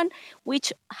 Constitution,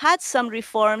 which had some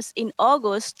reforms in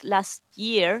August last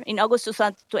year, in August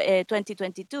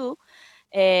 2022,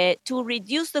 to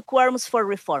reduce the quorums for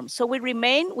reform. So we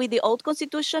remain with the old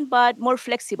Constitution, but more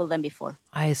flexible than before.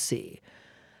 I see.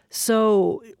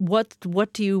 So what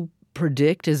do you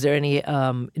predict? Is there any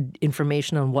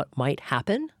information on what might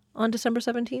happen on December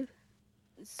 17th?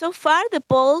 So far, the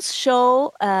polls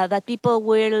show that people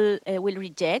will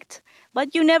reject,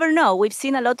 but you never know. We've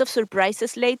seen a lot of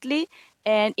surprises lately,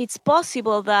 and it's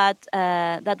possible that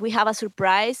we have a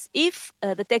surprise if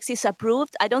the text is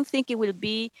approved. I don't think it will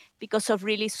be because of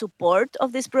really support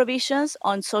of these provisions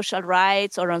on social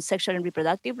rights or on sexual and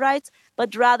reproductive rights,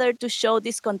 but rather to show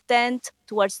discontent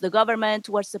towards the government,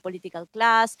 towards the political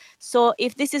class. So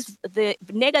if the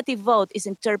negative vote is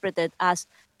interpreted as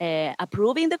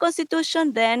approving the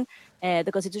Constitution, then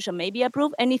the Constitution may be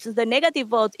approved. And if the negative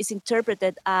vote is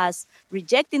interpreted as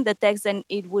rejecting the text, then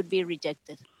it would be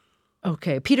rejected.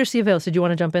 Okay. Peter Civeles, did you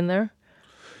want to jump in there?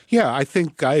 Yeah, I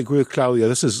think I agree with Claudia.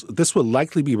 This will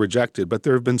likely be rejected, but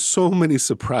there have been so many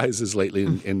surprises lately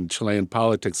in Chilean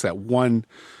politics that one,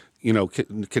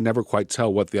 can never quite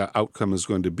tell what the outcome is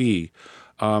going to be.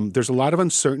 There's a lot of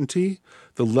uncertainty.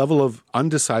 The level of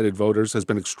undecided voters has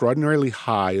been extraordinarily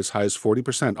high as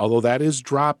 40%, although that is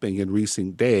dropping in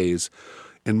recent days.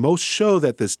 And most show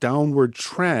that this downward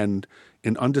trend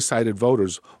in undecided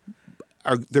voters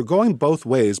they're going both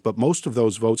ways, but most of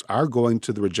those votes are going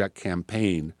to the reject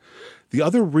campaign. The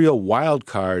other real wild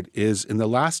card is in the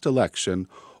last election,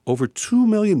 over 2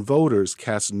 million voters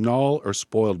cast null or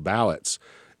spoiled ballots,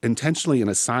 intentionally in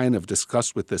a sign of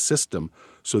disgust with the system.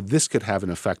 So this could have an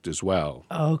effect as well.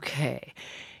 Okay.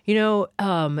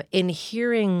 In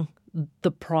hearing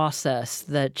the process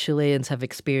that Chileans have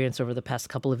experienced over the past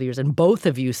couple of years, and both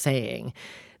of you saying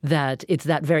that it's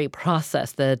that very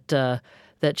process that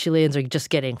Chileans are just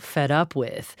getting fed up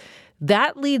with.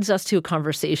 That leads us to a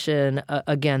conversation,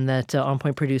 again, that On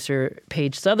Point producer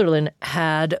Paige Sutherland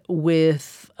had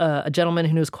with a gentleman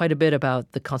who knows quite a bit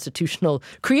about the constitutional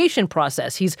creation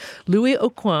process. He's Louis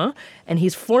Aucoin, and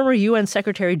he's former UN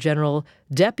Secretary General,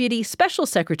 Deputy Special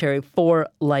Secretary for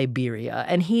Liberia.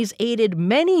 And he's aided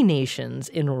many nations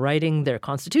in writing their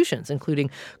constitutions, including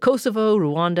Kosovo,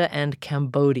 Rwanda, and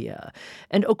Cambodia.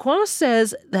 And Aucoin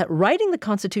says that writing the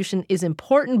constitution is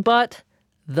important, but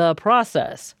the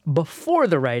process before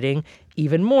the writing,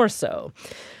 even more so.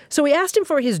 So we asked him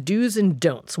for his do's and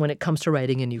don'ts when it comes to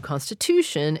writing a new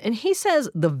constitution, and he says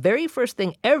the very first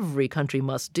thing every country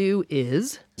must do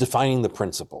is defining the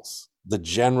principles, the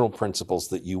general principles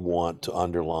that you want to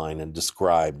underline and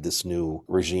describe this new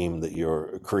regime that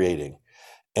you're creating.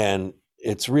 And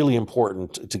it's really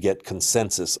important to get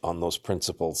consensus on those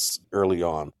principles early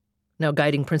on. Now,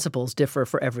 guiding principles differ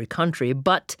for every country,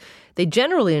 but they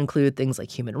generally include things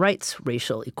like human rights,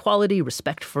 racial equality,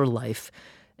 respect for life,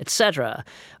 etc.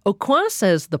 Aucoin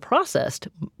says the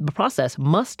process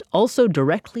must also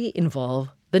directly involve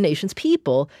the nation's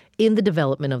people in the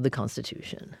development of the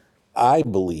Constitution. I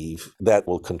believe that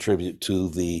will contribute to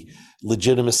the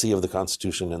legitimacy of the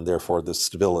Constitution and therefore the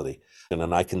stability.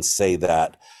 And I can say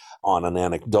that on an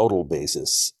anecdotal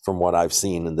basis from what I've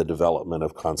seen in the development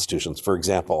of constitutions. For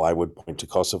example, I would point to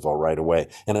Kosovo right away.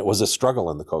 And it was a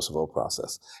struggle in the Kosovo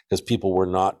process because people were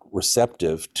not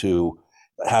receptive to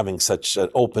having such an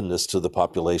openness to the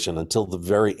population until the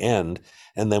very end.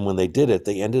 And then when they did it,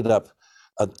 they ended up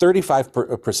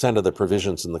 35% of the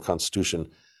provisions in the Constitution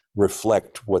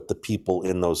reflect what the people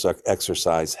in those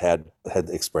exercise had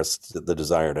expressed the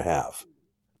desire to have.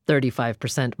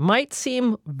 35% might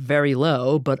seem very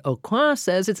low, but Aucoin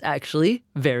says it's actually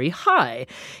very high.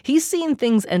 He's seen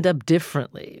things end up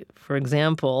differently. For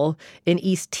example, in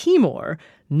East Timor,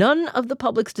 none of the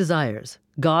public's desires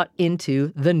got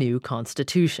into the new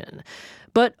constitution.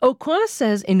 But Aucoin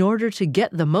says in order to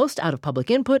get the most out of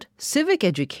public input, civic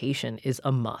education is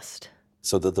a must.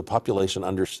 So that the population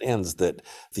understands that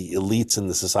the elites in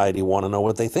the society want to know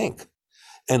what they think.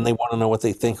 And they want to know what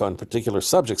they think on particular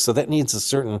subjects. So that needs a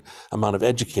certain amount of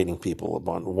educating people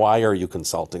about why are you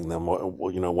consulting them?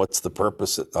 What's the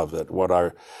purpose of it? What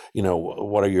are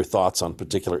your thoughts on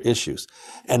particular issues?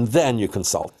 And then you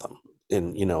consult them.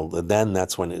 And, then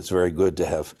that's when it's very good to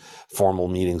have formal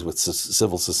meetings with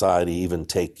civil society, even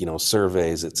take,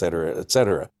 surveys, et cetera, et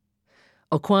cetera.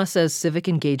 Aucoin says civic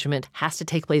engagement has to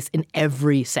take place in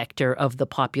every sector of the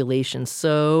population.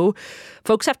 So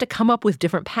folks have to come up with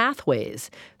different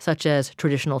pathways, such as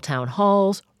traditional town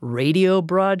halls, radio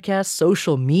broadcasts,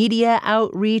 social media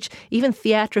outreach, even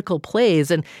theatrical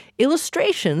plays, and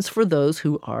illustrations for those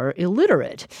who are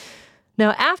illiterate.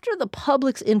 Now, after the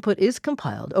public's input is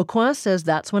compiled, Aucoin says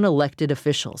that's when elected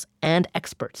officials and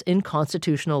experts in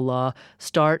constitutional law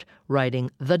start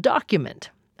writing the document.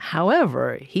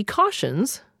 However, he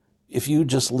cautions, if you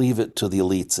just leave it to the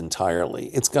elites entirely,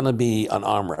 it's going to be an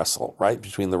arm wrestle, right,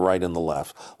 between the right and the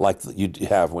left, like you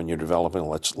have when you're developing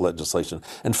legislation.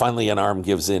 And finally, an arm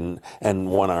gives in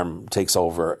and one arm takes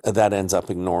over. That ends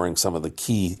up ignoring some of the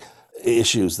key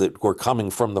issues that were coming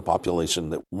from the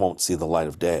population that won't see the light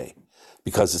of day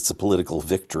because it's a political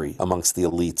victory amongst the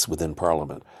elites within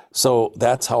Parliament. So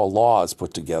that's how a law is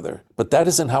put together. But that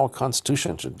isn't how a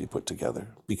constitution should be put together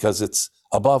because it's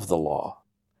above the law.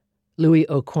 Louis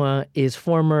Aucoin is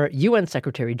former UN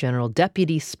Secretary General,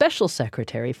 Deputy Special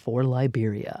Secretary for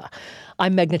Liberia.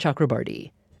 I'm Meghna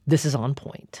Chakrabarti. This is On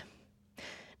Point.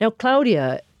 Now,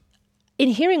 Claudia, in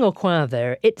hearing Aucoin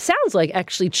there, it sounds like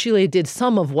actually Chile did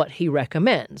some of what he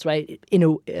recommends, right?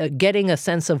 Getting a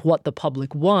sense of what the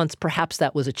public wants, perhaps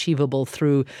that was achievable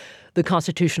through the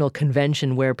Constitutional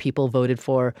Convention where people voted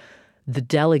for the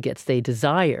delegates they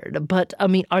desired. But, I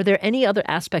mean, are there any other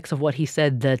aspects of what he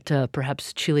said that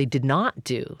perhaps Chile did not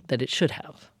do that it should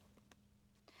have?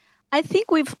 I think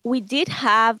we did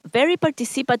have very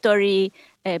participatory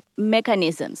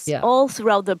mechanisms all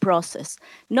throughout the process,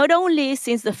 not only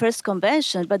since the first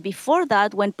convention, but before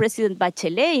that, when President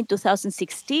Bachelet in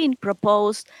 2016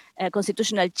 proposed a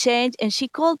constitutional change, and she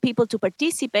called people to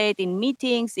participate in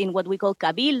meetings, in what we call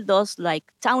cabildos, like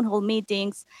town hall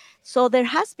meetings. So there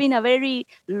has been a very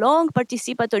long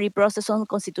participatory process on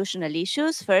constitutional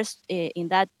issues, first in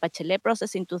that Bachelet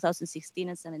process in 2016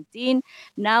 and 17.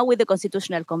 Now with the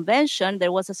Constitutional Convention,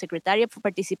 there was a Secretariat for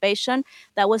Participation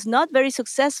that was not very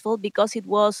successful because it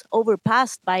was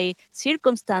overpassed by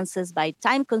circumstances, by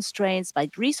time constraints, by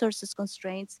resources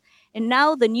constraints. And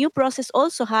now the new process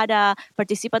also had a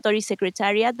participatory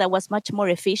secretariat that was much more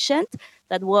efficient,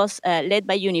 that was led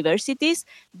by universities.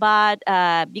 But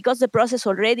because the process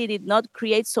already did not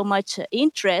create so much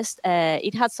interest,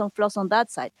 it had some flaws on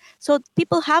that side. So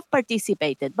people have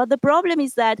participated. But the problem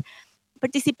is that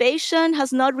participation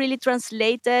has not really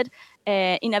translated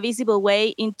in a visible way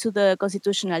into the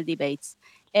constitutional debates.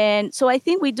 And so I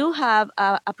think we do have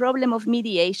a problem of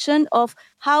mediation of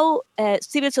how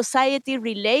civil society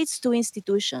relates to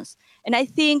institutions. And I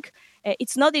think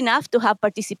it's not enough to have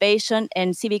participation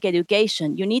and civic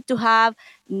education. You need to have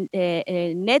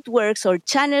networks or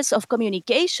channels of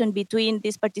communication between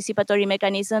these participatory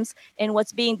mechanisms and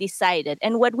what's being decided.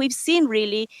 And what we've seen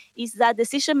really is that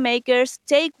decision makers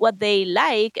take what they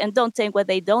like and don't take what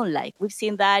they don't like. We've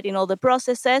seen that in all the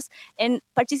processes, and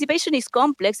participation is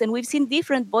complex, and we've seen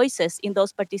different voices in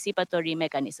those participatory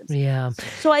mechanisms. Yeah.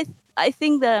 So I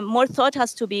think the more thought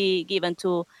has to be given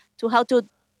to how to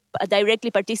directly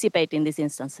participate in these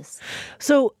instances.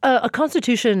 So a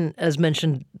constitution, as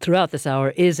mentioned throughout this hour,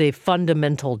 is a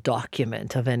fundamental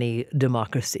document of any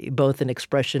democracy, both an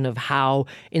expression of how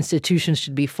institutions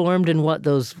should be formed and what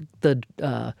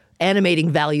the animating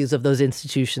values of those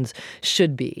institutions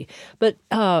should be. But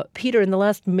Peter, in the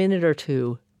last minute or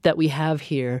two that we have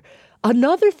here,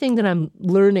 another thing that I'm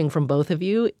learning from both of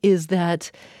you is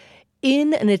that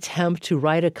in an attempt to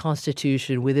write a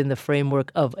constitution within the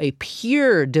framework of a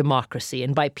pure democracy,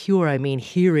 and by pure I mean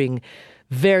hearing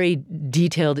very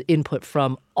detailed input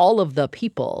from all of the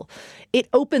people, it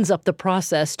opens up the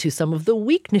process to some of the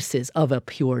weaknesses of a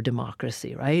pure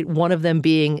democracy, right? One of them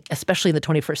being, especially in the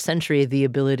 21st century, the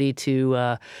ability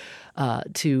to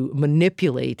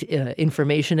manipulate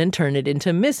information and turn it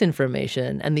into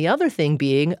misinformation. And the other thing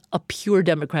being a pure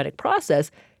democratic process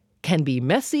can be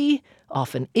messy,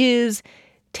 often is,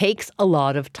 takes a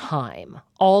lot of time.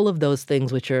 All of those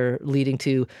things which are leading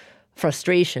to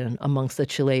frustration amongst the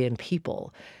Chilean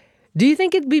people. Do you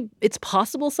think it's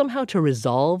possible somehow to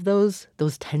resolve those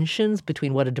tensions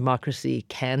between what a democracy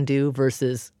can do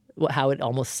versus how it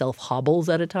almost self-hobbles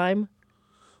at a time?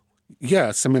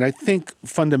 Yes. I mean, I think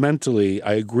fundamentally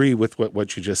I agree with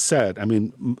what you just said. I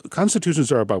mean,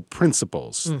 constitutions are about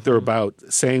principles. Mm-hmm. They're about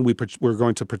saying we're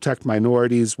going to protect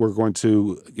minorities. We're going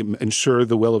to ensure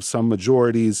the will of some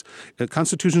majorities.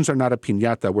 Constitutions are not a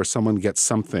piñata where someone gets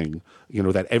something,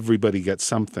 that everybody gets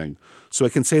something. So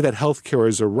it can say that health care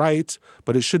is a right,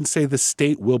 but it shouldn't say the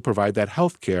state will provide that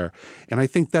health care. And I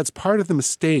think that's part of the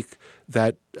mistake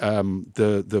that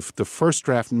the first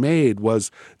draft made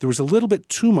was there was a little bit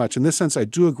too much. In this sense, I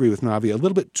do agree with Navi, a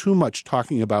little bit too much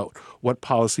talking about what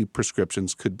policy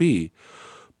prescriptions could be.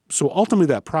 So ultimately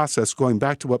that process, going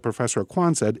back to what Professor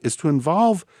Kwan said, is to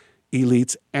involve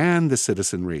elites and the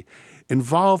citizenry,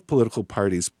 involve political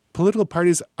parties. Political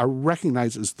parties are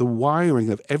recognized as the wiring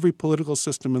of every political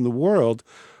system in the world,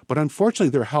 but unfortunately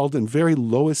they're held in very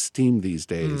low esteem these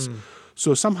days.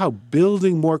 So somehow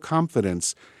building more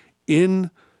confidence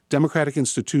in democratic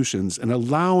institutions and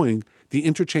allowing the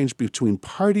interchange between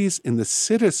parties and the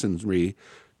citizenry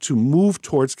to move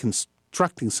towards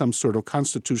constructing some sort of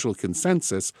constitutional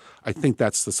consensus, I think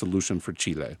that's the solution for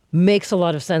Chile. Makes a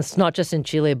lot of sense, not just in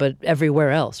Chile, but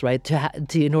everywhere else, right?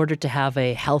 In order to have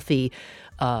a healthy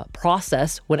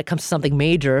process when it comes to something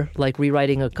major like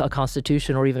rewriting a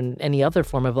constitution or even any other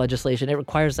form of legislation, it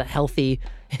requires a healthy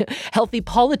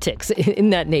politics in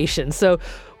that nation. So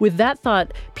with that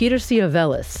thought, Peter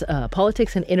Ciavelis,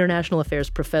 politics and international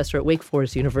affairs professor at Wake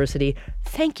Forest University,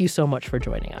 thank you so much for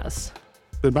joining us.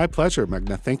 It's been my pleasure,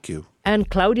 Meghna. Thank you. And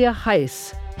Claudia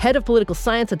Heiss, head of political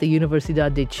science at the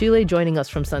Universidad de Chile, joining us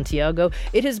from Santiago.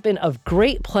 It has been a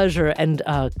great pleasure and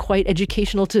quite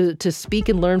educational to speak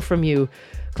and learn from you.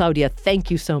 Claudia, thank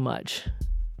you so much.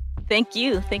 Thank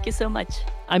you. Thank you so much.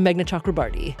 I'm Meghna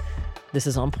Chakrabarti. This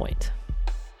is On Point.